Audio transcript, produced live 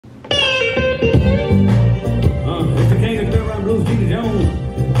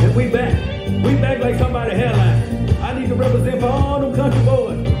Yes, we back. We back like somebody hairline. I need to represent for all them country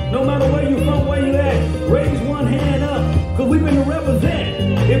boys. No matter where you from, where you at, raise one hand up, cause we been to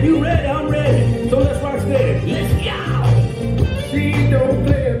represent. If you ready, I'm ready. So let's rock steady. Let's go. She don't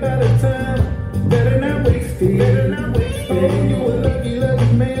play about the time. Better not waste it. Better not waste it. Oh, you a lucky,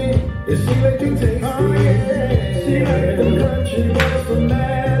 lucky man. If she let you take it. Oh, yeah. She like the country boys from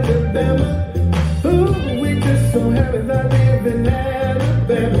Alabama. Ooh, we just so happy that I live in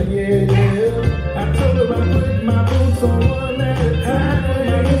Alabama. Yeah, yeah. I told her I put my boots on one at a time.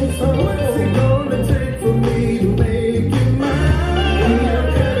 What's it gonna take for me to make you mine? I'm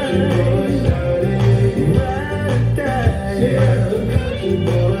country boy, shawty. Ride or die. She like the country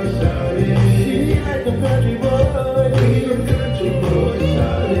boy, shawty. She like the country boy. We them country boy,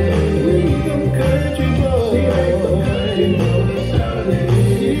 shawty. We them country boy. She like the country boy, shawty.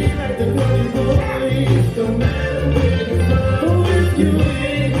 She like the country boy. It don't matter where you from. Oh, if you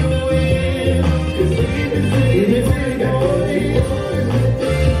win, you win. 'Cause we been singing this country boy.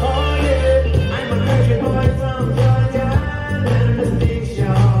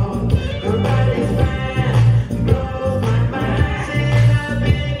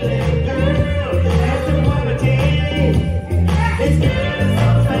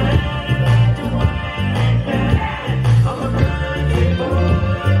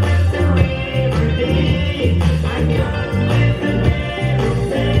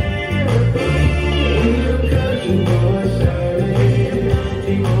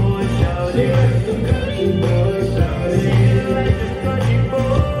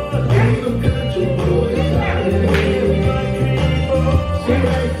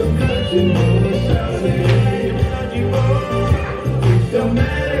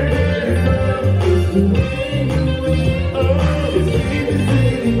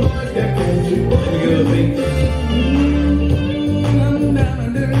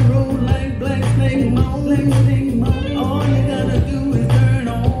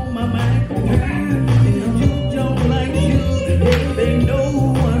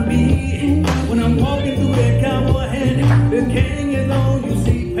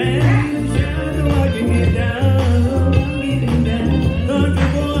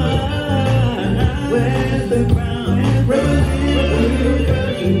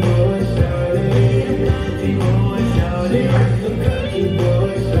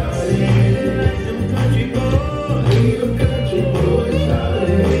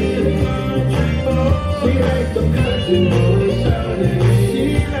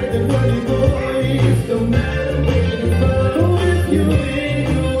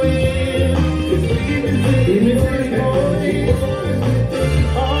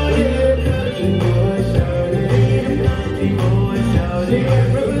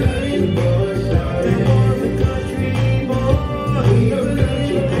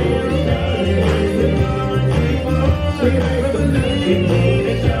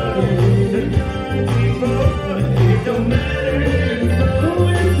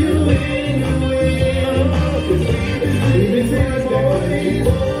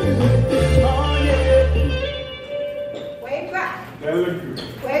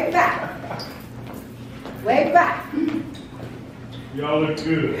 Y'all look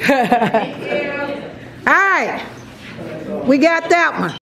good. All right, we got that one.